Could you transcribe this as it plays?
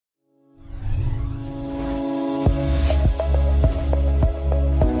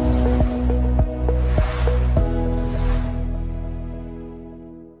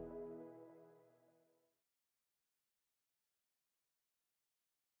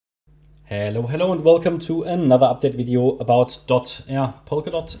Hello and welcome to another update video about DOT.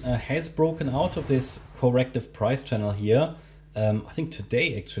 Polkadot has broken out of this corrective price channel here. I think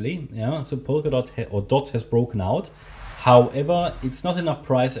today actually. So Polkadot or DOT has broken out. However, it's not enough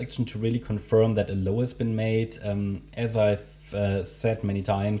price action to really confirm that a low has been made. As I've said many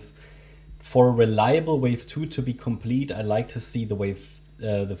times, for a reliable wave 2 to be complete, I like to see the wave,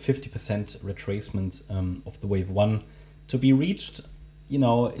 the 50% retracement of the wave 1 to be reached. You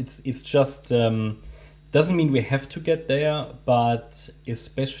know, it's just doesn't mean we have to get there, but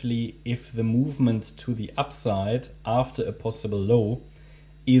especially if the movement to the upside after a possible low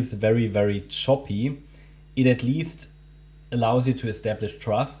is very, very choppy, it at least allows you to establish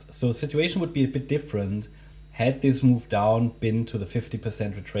trust. So the situation would be a bit different had this move down been to the 50%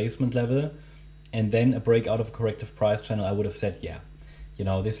 retracement level and then a breakout of a corrective price channel. I would have said, yeah, you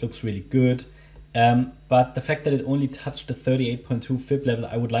know, this looks really good. But the fact that it only touched the 38.2 fib level,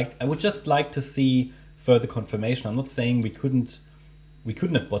 I would just like to see further confirmation. I'm not saying we couldn't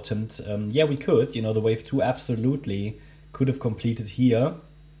have bottomed. Yeah, we could. You know, the wave 2 absolutely could have completed here.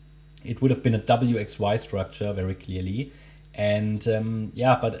 It would have been a WXY structure very clearly. And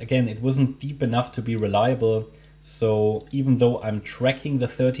yeah, but again, it wasn't deep enough to be reliable. So even though I'm tracking the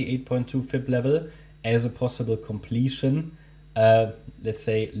 38.2 fib level as a possible completion, let's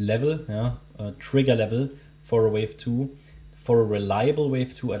say level, trigger level for a wave 2, for a reliable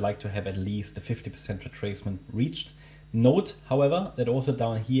wave 2, I'd like to have at least the 50% retracement reached. Note, however, that also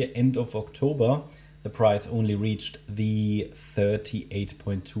down here, end of October, the price only reached the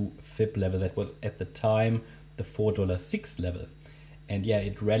 38.2 fib level. That was at the time the $4.06 level. And yeah,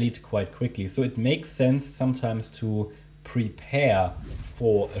 it rallied quite quickly. So it makes sense sometimes to prepare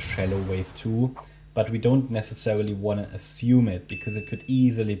for a shallow wave 2, but we don't necessarily want to assume it, because it could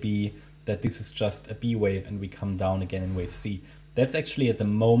easily be that this is just a B wave and we come down again in wave C. That's actually, at the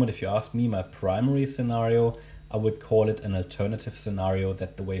moment, if you ask me, my primary scenario. I would call it an alternative scenario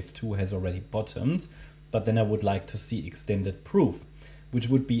that the wave 2 has already bottomed, but then I would like to see extended proof, which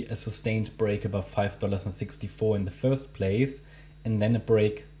would be a sustained break above $5.64 in the first place, and then a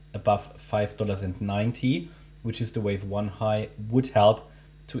break above $5.90, which is the wave 1 high, would help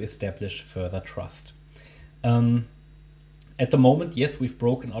to establish further trust. At the moment, yes, we've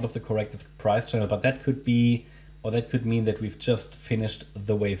broken out of the corrective price channel, but that could be, or that could mean that we've just finished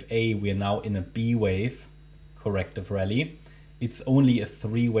the wave A. We are now in a B wave corrective rally. It's only a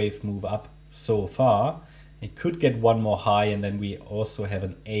 3-wave move up so far. It could get one more high, and then we also have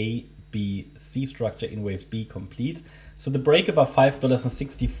an A, B, C structure in wave B complete. So the break above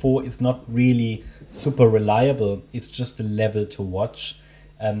 $5.64 is not really super reliable. It's just a level to watch.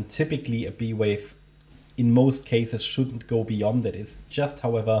 Typically a B wave in most cases shouldn't go beyond it. It's just,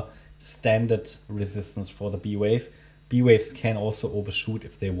 however, standard resistance for the B wave. B waves can also overshoot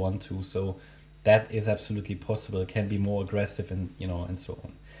if they want to, so that is absolutely possible. It can be more aggressive and, you know, and so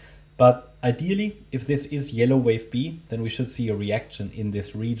on. But ideally, if this is yellow wave B, then we should see a reaction in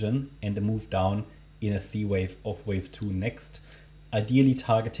this region and a move down in a C wave of wave 2 next. Ideally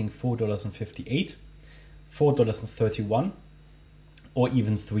targeting $4.58, $4.31, or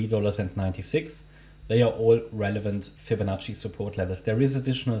even $3.96. They are all relevant Fibonacci support levels. There is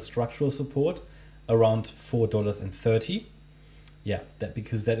additional structural support around $4.30. Yeah,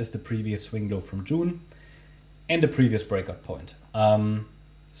 because that is the previous swing low from June and the previous breakout point.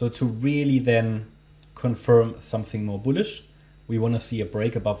 So to really then confirm something more bullish, we want to see a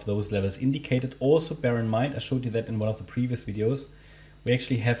break above those levels indicated. Also bear in mind, I showed you that in one of the previous videos, we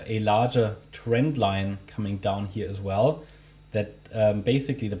actually have a larger trend line coming down here as well, that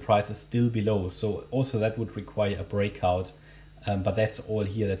basically the price is still below. So also that would require a breakout, but that's all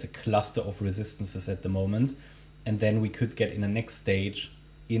here. That's a cluster of resistances at the moment. And then we could get in the next stage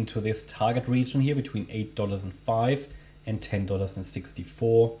into this target region here between $8.05 and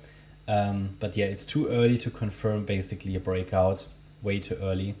 $10.64. But yeah, it's too early to confirm basically a breakout, way too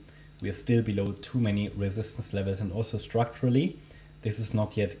early. We are still below too many resistance levels, and also structurally, this is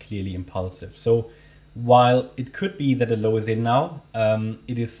not yet clearly impulsive. So while it could be that a low is in now,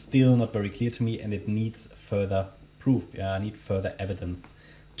 it is still not very clear to me, and it needs further proof. I need further evidence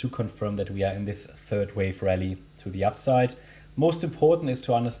to confirm that we are in this third wave rally to the upside. Most important is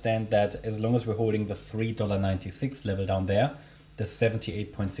to understand that as long as we're holding the $3.96 level down there, the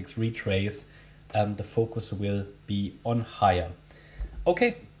 78.6 retrace, the focus will be on higher.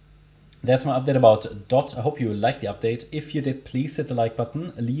 Okay. That's my update about DOT. I hope you liked the update. If you did, please hit the like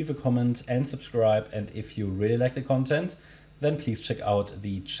button, leave a comment and subscribe. And if you really like the content, then please check out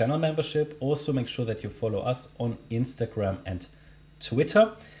the channel membership. Also make sure that you follow us on Instagram and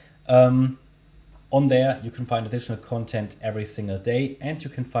Twitter. On there, you can find additional content every single day, and you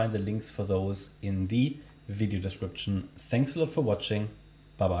can find the links for those in the video description. Thanks a lot for watching.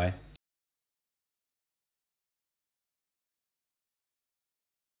 Bye bye.